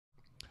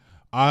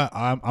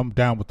I'm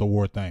down with the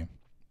Ward thing.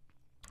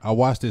 I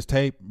watched his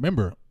tape.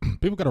 Remember,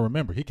 people got to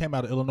remember, he came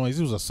out of Illinois.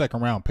 He was a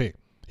second-round pick.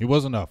 He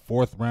wasn't a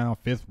fourth round,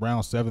 fifth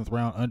round, seventh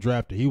round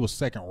undrafted. He was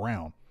second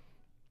round.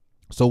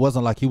 So it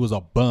wasn't like he was a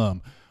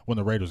bum when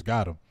the Raiders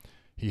got him.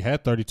 He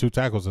had 32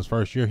 tackles his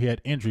first year. He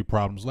had injury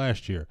problems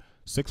last year.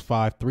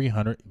 6'5",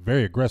 300,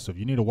 very aggressive.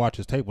 You need to watch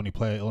his tape when he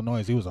played at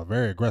Illinois. He was a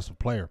very aggressive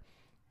player.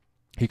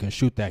 He can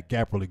shoot that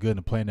gap really good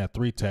and playing that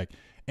three-tech.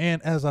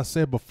 And as I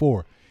said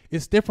before,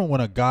 it's different when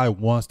a guy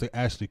wants to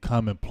actually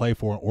come and play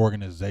for an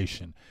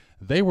organization.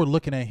 They were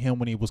looking at him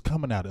when he was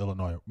coming out of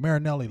Illinois.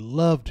 Marinelli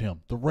loved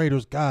him. The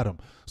Raiders got him.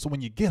 So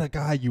when you get a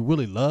guy you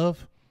really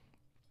love,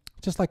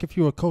 just like if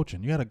you were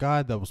coaching, you had a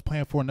guy that was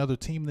playing for another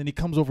team, then he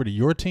comes over to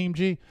your team,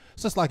 G.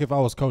 It's just like if I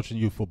was coaching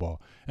youth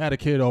football. I had a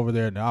kid over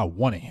there, and I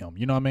wanted him.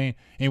 You know what I mean?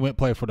 He went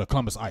play for the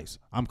Columbus Ice.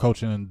 I'm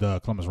coaching the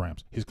Columbus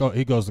Rams.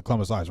 He goes to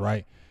Columbus Ice,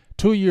 right?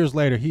 2 years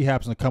later, he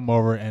happens to come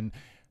over, and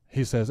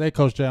he says, hey,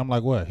 Coach J. I'm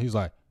like, what? He's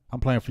like, I'm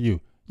playing for you.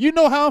 You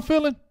know how I'm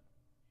feeling?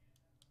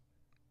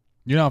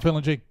 You know how I'm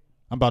feeling, G?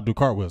 I'm about to do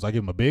cartwheels. I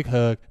give him a big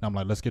hug, and I'm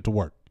like, let's get to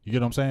work. You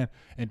get what I'm saying?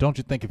 And don't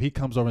you think if he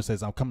comes over and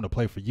says, I'm coming to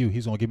play for you,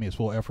 he's going to give me his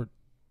full effort?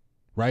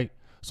 Right?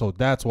 So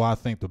that's why I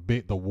think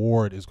the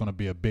Ward is going to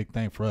be a big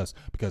thing for us,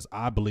 because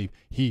I believe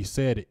he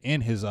said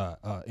in his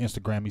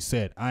Instagram, he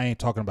said, I ain't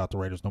talking about the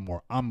Raiders no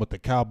more. I'm with the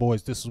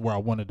Cowboys. This is where I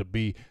wanted to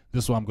be.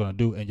 This is what I'm going to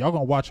do. And y'all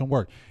going to watch him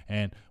work.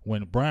 And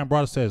when Brian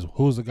Broader says,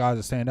 who's the guys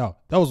that stand out,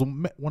 that was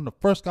one of the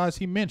first guys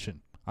he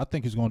mentioned. I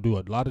think he's going to do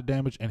a lot of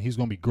damage, and he's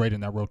going to be great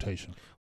in that rotation.